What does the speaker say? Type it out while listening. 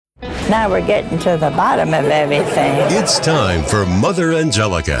Now we're getting to the bottom of everything. It's time for Mother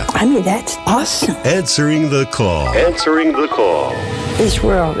Angelica. I mean, that's awesome. Answering the call. Answering the call. This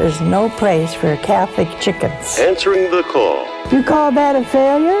world is no place for Catholic chickens. Answering the call. You call that a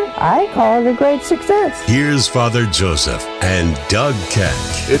failure? I call it a great success. Here's Father Joseph and Doug Keck.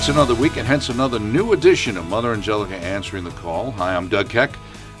 It's another week and hence another new edition of Mother Angelica Answering the Call. Hi, I'm Doug Keck,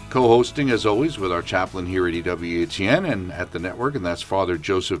 co-hosting as always with our chaplain here at EWTN and at the network, and that's Father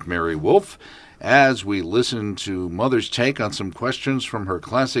Joseph Mary Wolf, as we listen to Mother's take on some questions from her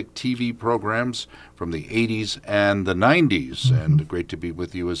classic TV programs from the 80s and the 90s. And great to be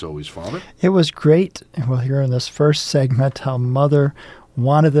with you as always, Father. It was great. We'll hear in this first segment how Mother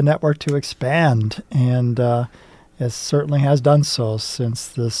wanted the network to expand, and it certainly has done so since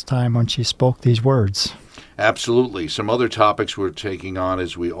this time when she spoke these words. Absolutely. Some other topics we're taking on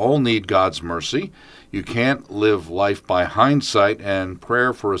is we all need God's mercy. You can't live life by hindsight, and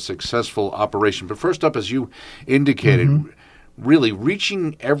prayer for a successful operation. But first up, as you indicated, really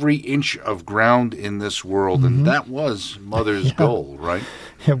reaching every inch of ground in this world, and that was Mother's goal, right?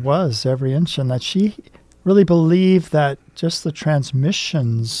 It was, every inch, and that she really believed that just the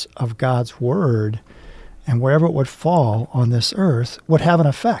transmissions of God's Word and wherever it would fall on this earth would have an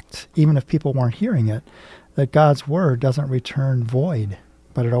effect, even if people weren't hearing it, that God's Word doesn't return void,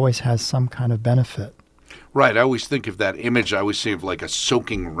 but it always has some kind of benefit. Right. I always think of that image. I always think of like a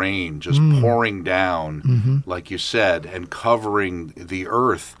soaking rain just pouring down, like you said, and covering the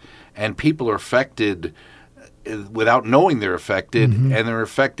earth. And people are affected without knowing they're affected, and they're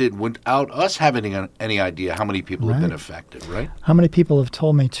affected without us having any idea how many people have been affected, right? How many people have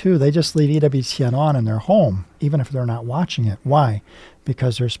told me, too, they just leave EWTN on in their home, even if they're not watching it. Why?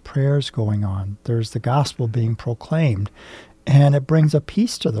 Because there's prayers going on. There's the gospel being proclaimed. And it brings a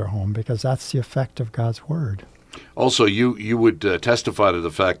peace to their home because that's the effect of God's Word. Also, you would testify to the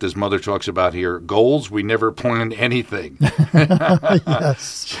fact, as Mother talks about here, goals, we never planned anything.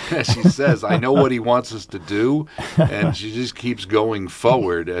 Yes. She says, I know what he wants us to do, and she just keeps going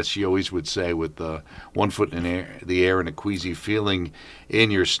forward, as she always would say, with 1 foot in the air and a queasy feeling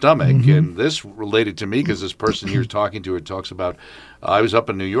in your stomach. And this related to me because this person you're talking to, it talks about, I was up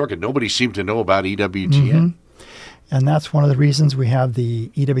in New York and nobody seemed to know about EWTN. And that's one of the reasons we have the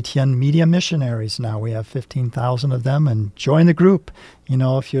EWTN Media Missionaries now. We have 15,000 of them, and join the group. You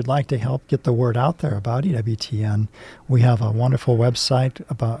know, if you'd like to help get the word out there about EWTN, we have a wonderful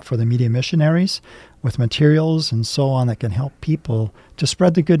website for the Media Missionaries with materials and so on that can help people to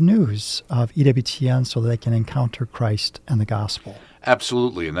spread the good news of EWTN so that they can encounter Christ and the gospel.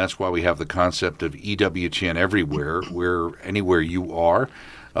 Absolutely, and that's why we have the concept of EWTN everywhere, anywhere you are.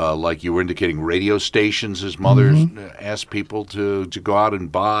 Like you were indicating, radio stations, as Mother asked people to go out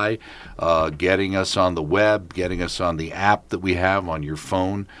and buy, getting us on the web, getting us on the app that we have on your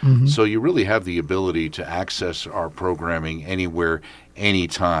phone. So you really have the ability to access our programming anywhere,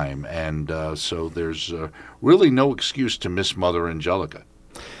 anytime. And so there's really no excuse to miss Mother Angelica.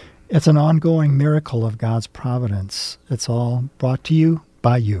 It's an ongoing miracle of God's providence. It's all brought to you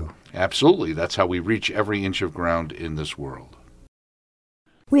by you. Absolutely. That's how we reach every inch of ground in this world.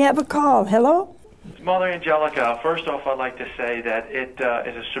 We have a call. Hello? Mother Angelica, first off, I'd like to say that it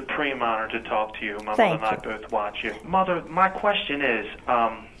is a supreme honor to talk to you. My mother and I both watch you. Mother, my question is,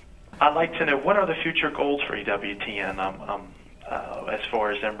 I'd like to know, what are the future goals for EWTN as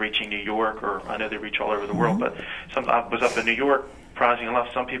far as them reaching New York, or I know they reach all over the world, but I was up in New York, surprisingly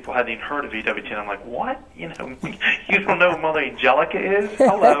enough, some people hadn't even heard of EWTN. I'm like, what? You know, you don't know who Mother Angelica is?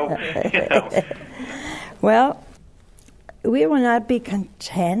 Hello. You know. Well, we will not be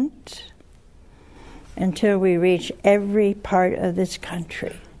content until we reach every part of this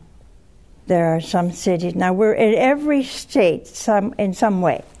country. There are some cities. Now, we're in every state in some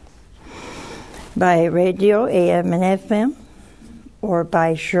way, by radio, AM and FM, or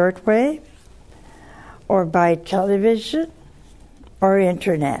by shortwave, or by television, or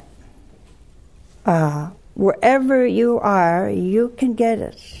internet. Wherever you are, you can get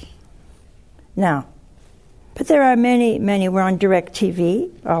us. Now, but there are many, we're on direct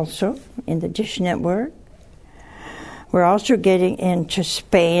TV also, in the Dish Network. We're also getting into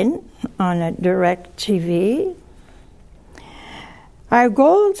Spain on a direct TV. Our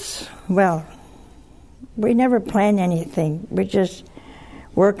goals, well, we never plan anything. We're just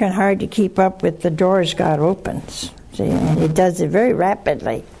working hard to keep up with the doors God opens. See, and He does it very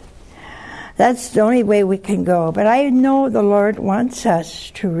rapidly. That's the only way we can go. But I know the Lord wants us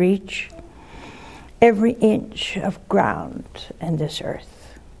to reach every inch of ground in this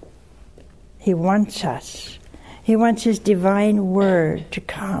earth. He wants us. He wants His divine word to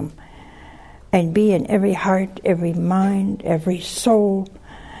come and be in every heart, every mind, every soul,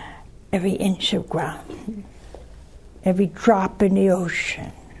 every inch of ground, every drop in the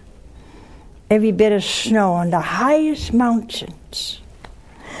ocean, every bit of snow on the highest mountains,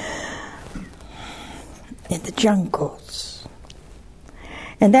 in the jungles.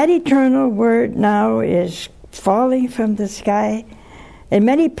 And that eternal word now is falling from the sky. In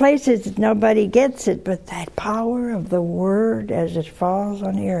many places nobody gets it, but that power of the word as it falls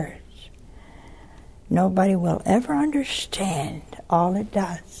on the earth, nobody will ever understand all it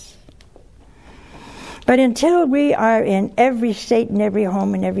does. But until we are in every state and every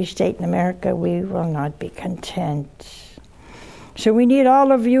home in every state in America, we will not be content. So we need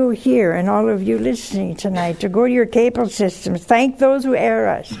all of you here and all of you listening tonight to go to your cable systems. Thank those who air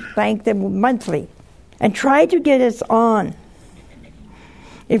us. Thank them monthly. And try to get us on.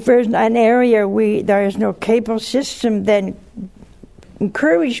 If there's an area there is no cable system, then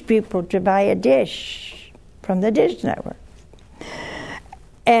encourage people to buy a dish from the Dish Network.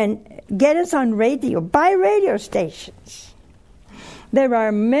 And get us on radio. Buy radio stations. There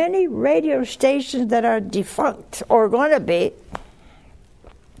are many radio stations that are defunct or going to be.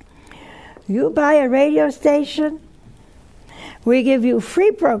 You buy a radio station, we give you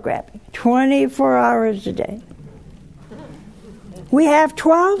free programming, 24 hours a day. We have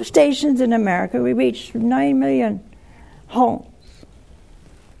 12 stations in America. We reach 9 million homes.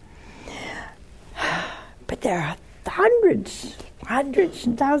 But there are hundreds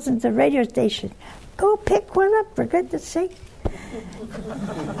and thousands of radio stations. Go pick one up, for goodness sake.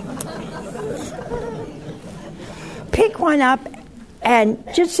 Pick one up and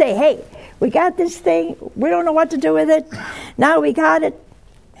just say, hey, we got this thing. We don't know what to do with it. Now we got it.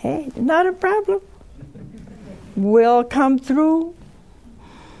 Hey, not a problem. We'll come through.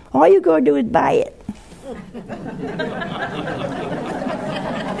 All you go do is buy it.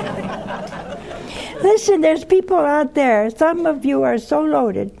 Listen, there's people out there. Some of you are so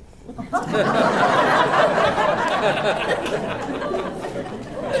loaded.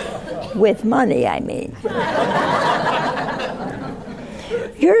 With money, I mean.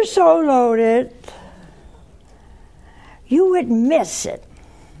 You're so loaded, you would miss it.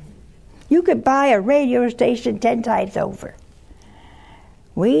 You could buy a radio station 10 times over.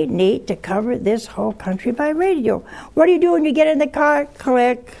 We need to cover this whole country by radio. What do you do when you get in the car?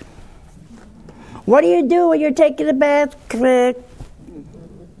 Click. What do you do when you're taking a bath? Click.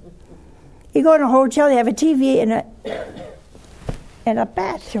 You go to a hotel, they have a TV in a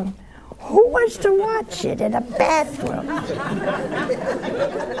bathroom. Who wants to watch it in a bathroom?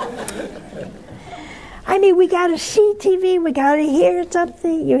 I mean, we got to see TV. We got to hear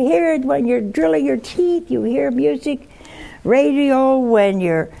something. You hear it when you're drilling your teeth. You hear music, radio when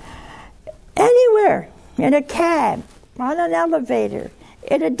you're anywhere, in a cab, on an elevator,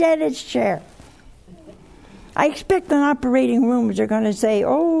 in a dentist chair. I expect in operating rooms they're going to say,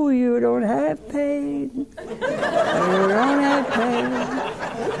 oh, you don't have pain. You don't have pain.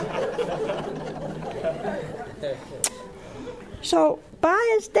 So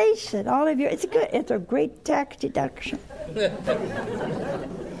buy a station, all of you. It's a great tax deduction.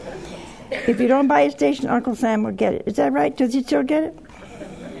 If you don't buy a station, Uncle Sam will get it. Is that right? Does he still get it?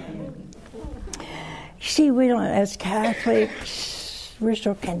 See, we don't, as Catholics, we're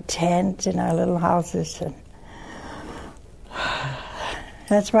so content in our little houses. And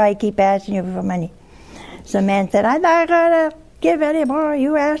that's why I keep asking you for money. Some man said, I'm not going to give any more.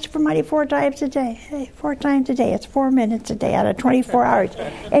 You ask for money 4 times a day. Hey, 4 times a day. It's 4 minutes a day out of 24 hours.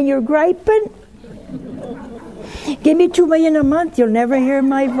 And you're griping? Give me $2 million a month. You'll never hear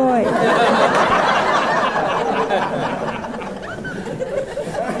my voice.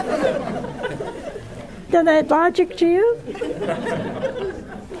 Does that logic to you?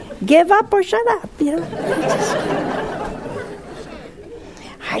 Give up or shut up, you know?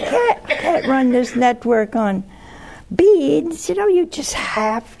 I can't run this network on beads. You know, you just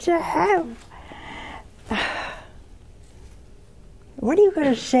have to have. What are you going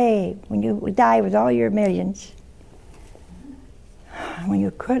to say when you die with all your millions? When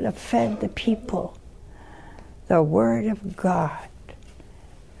you could have fed the people the Word of God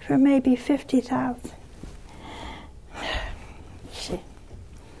for maybe 50,000. I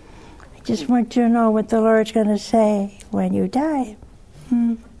just want you to know what the Lord's going to say when you die.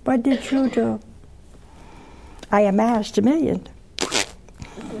 What did you do? I amassed $1 million.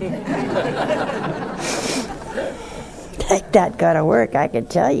 That gotta work, I can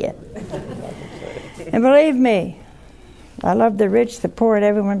tell you. And believe me, I love the rich, the poor, and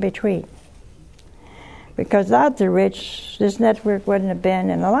everyone between. Because without the rich, this network wouldn't have been,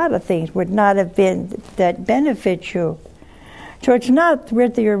 and a lot of things would not have been that benefit you. So it's not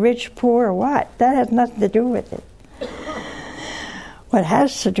whether you're rich, poor, or what. That has nothing to do with it. What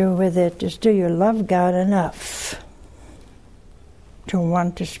has to do with it is, do you love God enough to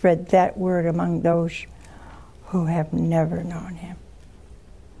want to spread that word among those who have never known Him?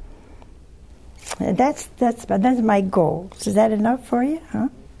 And that's my goal. Is that enough for you? Huh?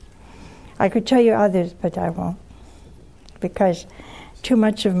 I could tell you others, but I won't, because too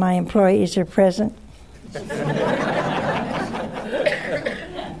much of my employees are present.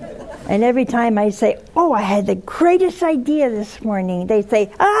 And every time I say, "Oh, I had the greatest idea this morning," they say,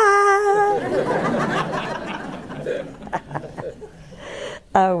 "Ah!"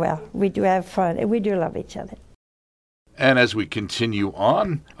 Oh, well, we do have fun, and we do love each other. And as we continue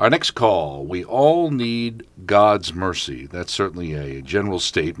on, our next call, we all need God's mercy. That's certainly a general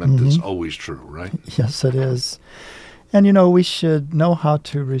statement that's always true, right? Yes, it is. And, we should know how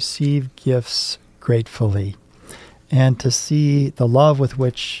to receive gifts gratefully and to see the love with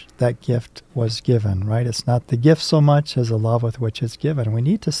which that gift was given, right? It's not the gift so much as the love with which it's given. We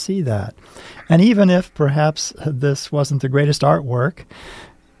need to see that. And even if perhaps this wasn't the greatest artwork,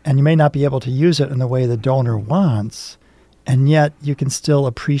 and you may not be able to use it in the way the donor wants, and yet you can still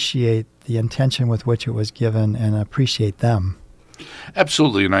appreciate the intention with which it was given and appreciate them.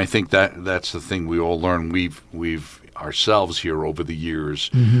 Absolutely, and I think that's the thing we all learn. We've ourselves here over the years,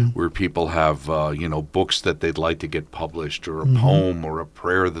 where people have books that they'd like to get published, or a poem or a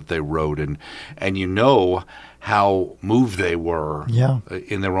prayer that they wrote, and how moved they were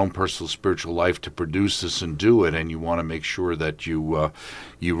in their own personal spiritual life to produce this and do it, and you want to make sure that you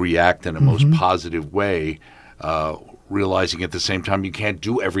react in a most positive way, realizing at the same time you can't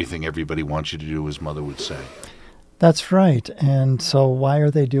do everything everybody wants you to do, as Mother would say. That's right. And so why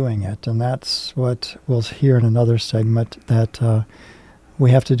are they doing it? And that's what we'll hear in another segment, that we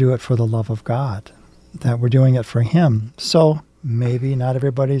have to do it for the love of God, that we're doing it for Him. So maybe not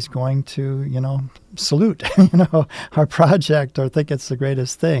everybody's going to, salute, our project or think it's the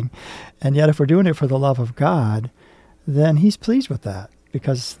greatest thing. And yet if we're doing it for the love of God, then He's pleased with that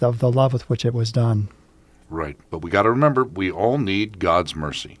because of the love with which it was done. Right. But we got to remember, we all need God's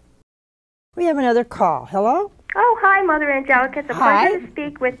mercy. We have another call. Hello? Oh, hi, Mother Angelica. It's a Hi. pleasure to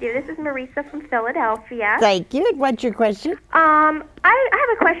speak with you. This is Marisa from Philadelphia. Thank you. What's your question? I have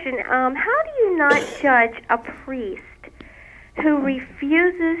a question. How do you not judge a priest who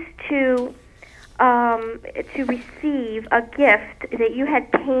refuses to receive a gift that you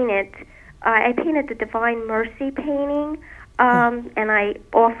had painted? I painted the Divine Mercy painting, and I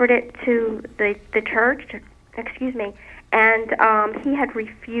offered it to the church. Excuse me, and he had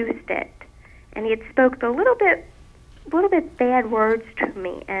refused it. And he had spoke a little bit bad words to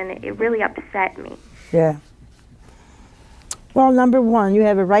me, and it really upset me. Yeah. Well, number one, you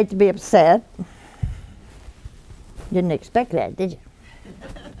have a right to be upset. Didn't expect that, did you?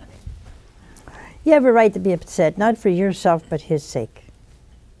 You have a right to be upset, not for yourself, but His sake.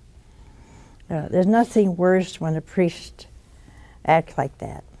 There's nothing worse when a priest acts like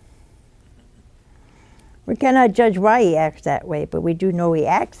that. We cannot judge why he acts that way, but we do know he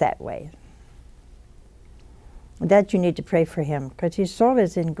acts that way. That you need to pray for him, because his soul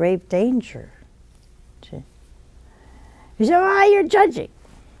is in grave danger. See? You say, you're judging.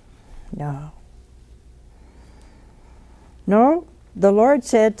 No. No, the Lord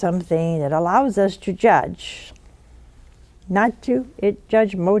said something that allows us to judge. Not to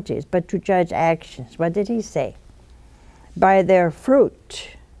judge motives, but to judge actions. What did He say? By their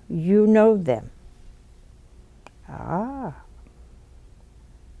fruit you know them.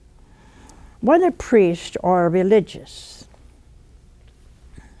 When a priest or a religious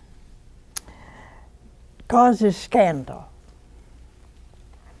causes scandal.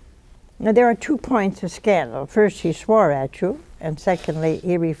 Now there are 2 points of scandal. First, he swore at you, and secondly,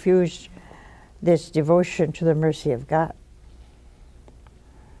 he refused this devotion to the mercy of God.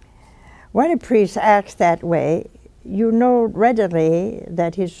 When a priest acts that way, you know readily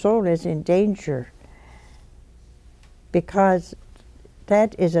that his soul is in danger, because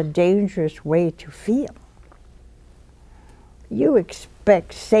that is a dangerous way to feel. You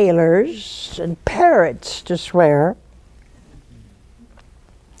expect sailors and parrots to swear,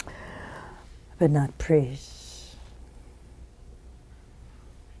 but not priests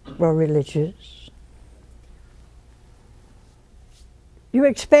or religious. You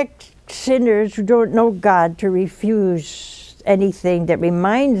expect sinners who don't know God to refuse anything that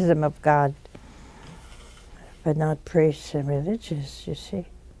reminds them of God, but not priests and religious, you see.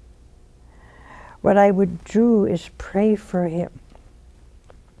 What I would do is pray for him.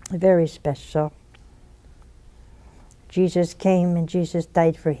 Very special. Jesus came and Jesus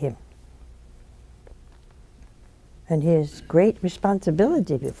died for him. And his great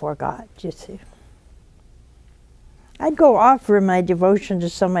responsibility before God, you see. I'd go offer my devotion to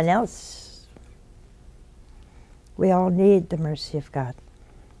someone else. We all need the mercy of God.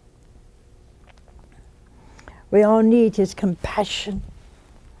 We all need His compassion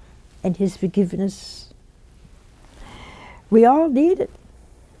and His forgiveness. We all need it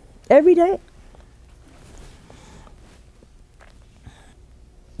every day.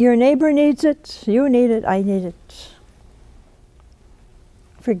 Your neighbor needs it, you need it, I need it.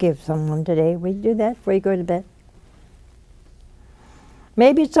 Forgive someone today. Will you do that before you go to bed?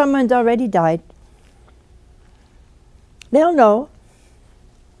 Maybe someone's already died. They'll know.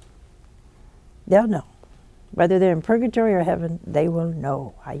 They'll know. Whether they're in purgatory or heaven, they will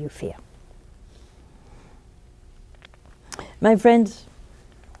know how you feel. My friends,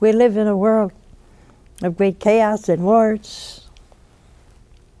 we live in a world of great chaos and wars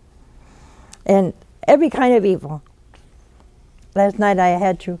and every kind of evil. Last night I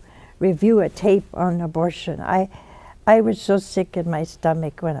had to review a tape on abortion. I was so sick in my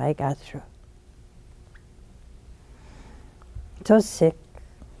stomach when I got through. So sick.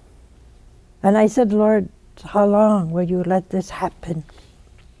 And I said, Lord, how long will you let this happen?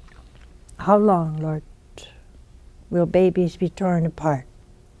 How long, Lord, will babies be torn apart,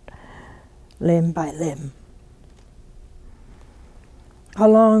 limb by limb? How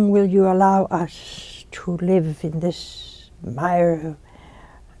long will you allow us to live in this mire,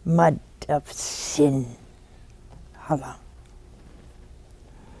 mud of sin? How long?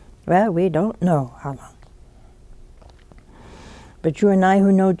 Well, we don't know how long. But you and I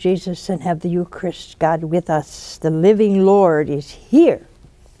who know Jesus and have the Eucharist, God with us, the living Lord is here.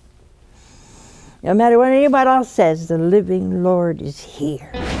 No matter what anybody else says, the living Lord is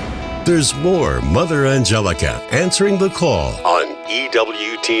here. There's more Mother Angelica answering the call on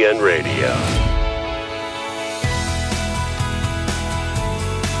EWTN Radio.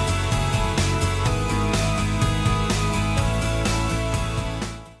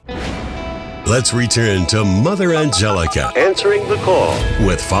 Let's return to Mother Angelica answering the call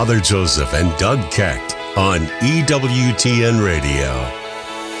with Father Joseph and Doug Keck on EWTN Radio.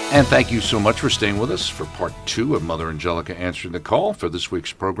 And thank you so much for staying with us for part 2 of Mother Angelica Answering the Call for this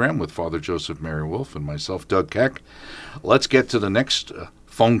week's program with Father Joseph Mary Wolf and myself, Doug Keck. Let's get to the next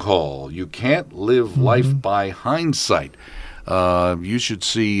phone call. You can't live life by hindsight. You should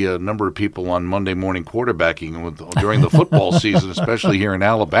see a number of people on Monday morning quarterbacking during the football season, especially here in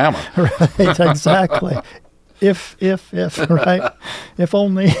Alabama. Right, exactly. If, right? If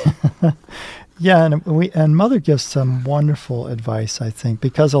only. Yeah, and Mother gives some wonderful advice, I think,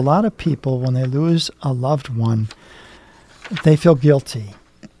 because a lot of people, when they lose a loved one, they feel guilty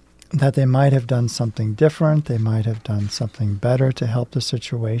that they might have done something different, they might have done something better to help the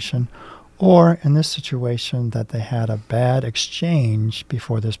situation, or in this situation that they had a bad exchange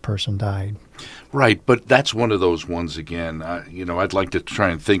before this person died. Right, but that's one of those ones again. I'd like to try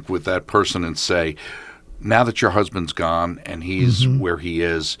and think with that person and say, now that your husband's gone and he's where he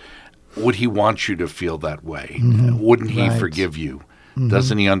is, would he want you to feel that way? Wouldn't he forgive you?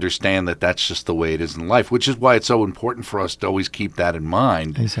 Doesn't he understand that that's just the way it is in life? Which is why it's so important for us to always keep that in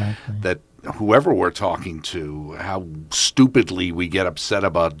mind. Exactly. That whoever we're talking to, how stupidly we get upset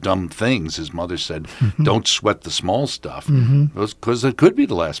about dumb things, as Mother said, don't sweat the small stuff, because it could be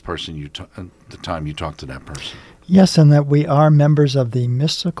the last person the time you talk to that person. Yes, and that we are members of the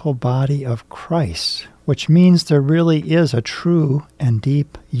mystical body of Christ, which means there really is a true and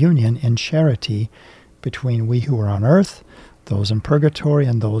deep union in charity between we who are on earth, those in purgatory,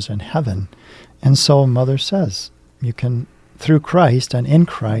 and those in heaven. And so Mother says, you can, through Christ and in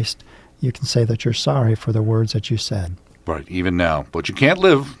Christ, you can say that you're sorry for the words that you said. Right, even now. But you can't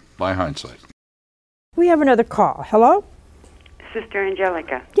live by hindsight. We have another call. Hello? Sister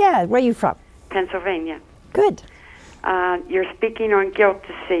Angelica. Yeah, where are you from? Pennsylvania. Good. You're speaking on guilt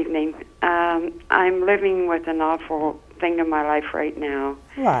this evening. I'm living with an awful thing in my life right now.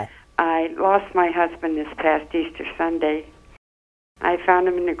 Why? I lost my husband this past Easter Sunday. I found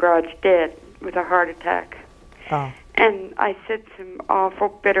him in the garage dead with a heart attack. Oh. And I said some awful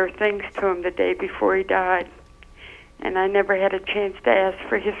bitter things to him the day before he died. And I never had a chance to ask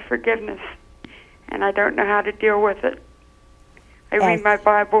for his forgiveness. And I don't know how to deal with it. I read my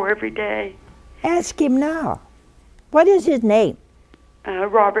Bible every day. Ask him now. What is his name?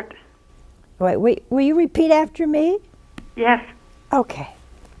 Robert. Wait, will you repeat after me? Yes. Okay.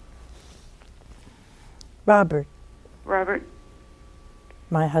 Robert. Robert.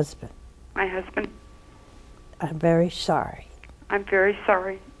 My husband. My husband. I'm very sorry. I'm very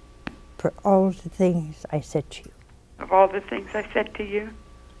sorry. For all the things I said to you. Of all the things I said to you.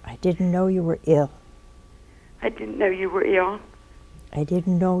 I didn't know you were ill. I didn't know you were ill. I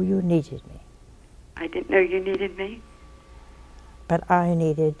didn't know you needed me. I didn't know you needed me. But I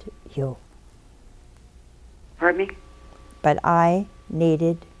needed you. Pardon me? But I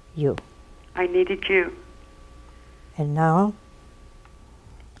needed you. I needed you. And now?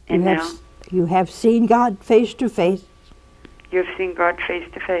 And now? You have seen God face to face. You have seen God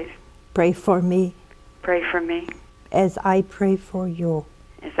face to face. Pray for me. Pray for me. As I pray for you.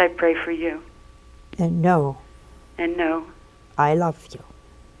 As I pray for you. And know. And know. I love you.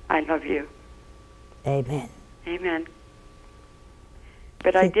 I love you. Amen. Amen.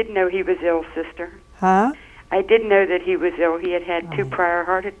 But I did know he was ill, sister. Huh? I did know that he was ill. He had had 2 prior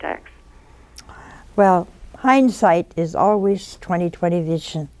heart attacks. Well, hindsight is always 20/20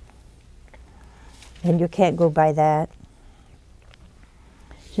 vision. And you can't go by that.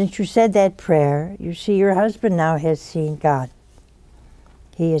 Since you said that prayer, you see your husband now has seen God.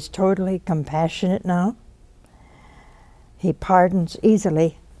 He is totally compassionate now. He pardons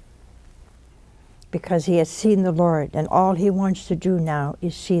easily because he has seen the Lord, and all he wants to do now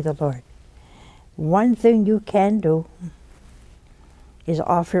is see the Lord. One thing you can do is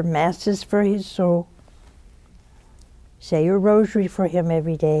offer masses for his soul. Say your rosary for him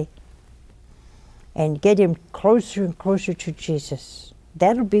every day and get him closer and closer to Jesus.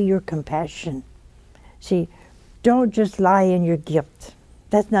 That'll be your compassion. See, don't just lie in your guilt.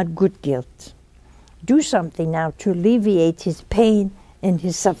 That's not good guilt. Do something now to alleviate his pain and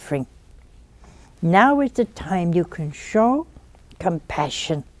his suffering. Now is the time you can show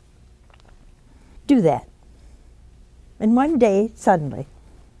compassion. Do that. And one day, suddenly,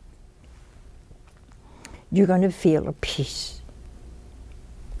 you're going to feel a peace.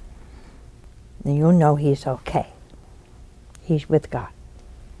 And you'll know he's okay. He's with God.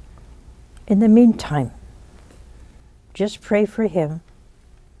 In the meantime, just pray for him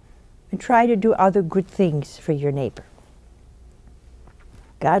and try to do other good things for your neighbor.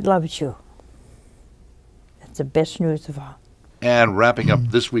 God loves you. That's the best news of all. And wrapping up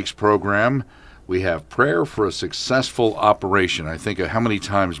this week's program, we have prayer for a successful operation. I think how many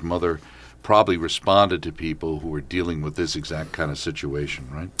times Mother probably responded to people who were dealing with this exact kind of situation,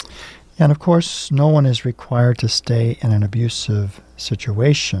 right? And of course, no one is required to stay in an abusive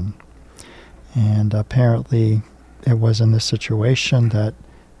situation. And apparently, it was in this situation that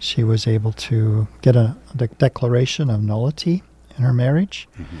she was able to get a declaration of nullity in her marriage.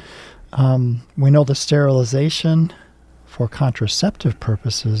 Mm-hmm. We know the sterilization for contraceptive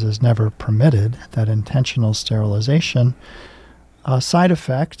purposes is never permitted, that intentional sterilization. A side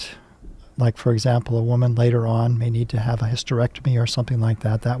effect, like for example, a woman later on may need to have a hysterectomy or something like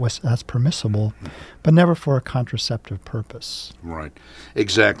that, that's permissible, but never for a contraceptive purpose. Right,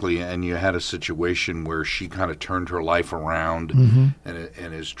 exactly. And you had a situation where she kind of turned her life around mm-hmm.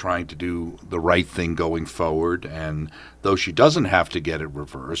 and is trying to do the right thing going forward. And though she doesn't have to get it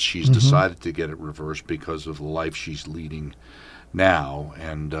reversed, she's mm-hmm. decided to get it reversed because of the life she's leading now.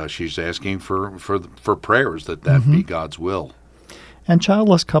 And she's asking for prayers that mm-hmm. be God's will. And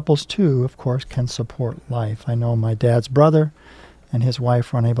childless couples, too, of course, can support life. I know my dad's brother and his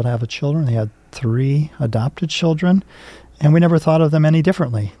wife were unable to have children. They had 3 adopted children, and we never thought of them any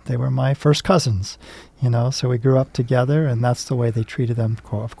differently. They were my first cousins, so we grew up together, and that's the way they treated them,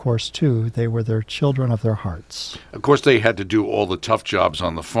 of course, too. They were their children of their hearts. Of course, they had to do all the tough jobs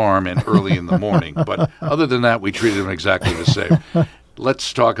on the farm and early in the morning, but other than that, we treated them exactly the same.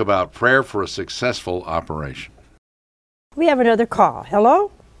 Let's talk about prayer for a successful operation. We have another call.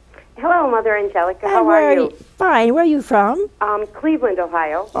 Hello? Hello, Mother Angelica. How are you? Fine. Where are you from? Cleveland,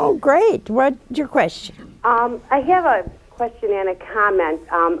 Ohio. Oh, great. What's your question? I have a question and a comment.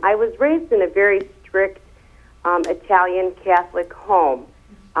 I was raised in a very strict Italian Catholic home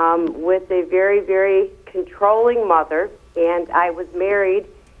with a very, very controlling mother, and I was married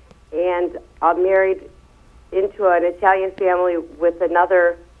into an Italian family with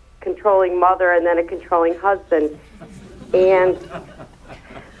another controlling mother and then a controlling husband. And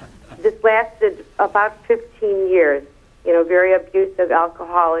this lasted about 15 years, very abusive,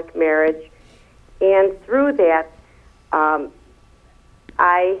 alcoholic marriage. And through that,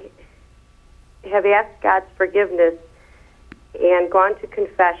 I have asked God's forgiveness and gone to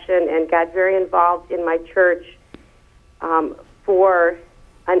confession and got very involved in my church for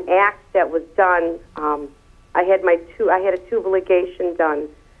an act that was done. I had a tubal ligation done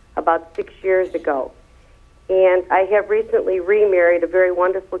about 6 years ago. And I have recently remarried a very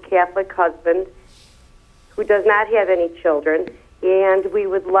wonderful Catholic husband who does not have any children. And we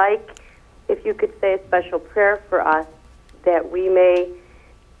would like, if you could say a special prayer for us, that we may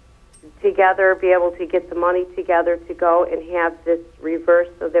together be able to get the money together to go and have this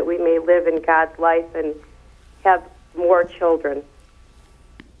reversed so that we may live in God's life and have more children.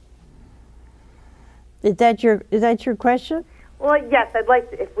 Is that your question? Well, yes, I'd like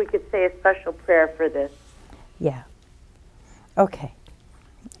to, if we could say a special prayer for this. Yeah. Okay.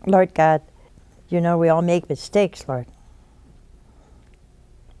 Lord God, you know we all make mistakes, Lord.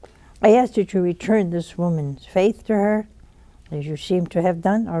 I ask you to return this woman's faith to her, as you seem to have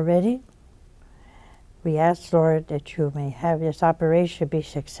done already. We ask, Lord, that you may have this operation be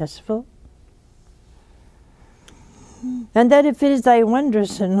successful, and that if it is thy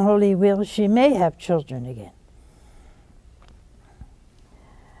wondrous and holy will, she may have children again.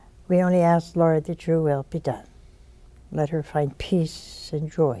 We only ask, Lord, that your will be done. Let her find peace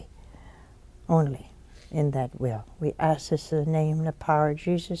and joy only in that will. We ask this in the name and the power of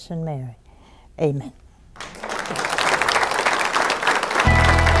Jesus and Mary. Amen.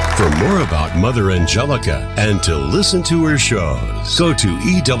 For more about Mother Angelica and to listen to her shows, go to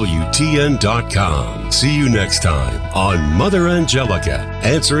EWTN.com. See you next time on Mother Angelica,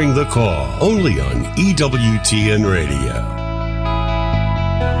 Answering the Call, only on EWTN Radio.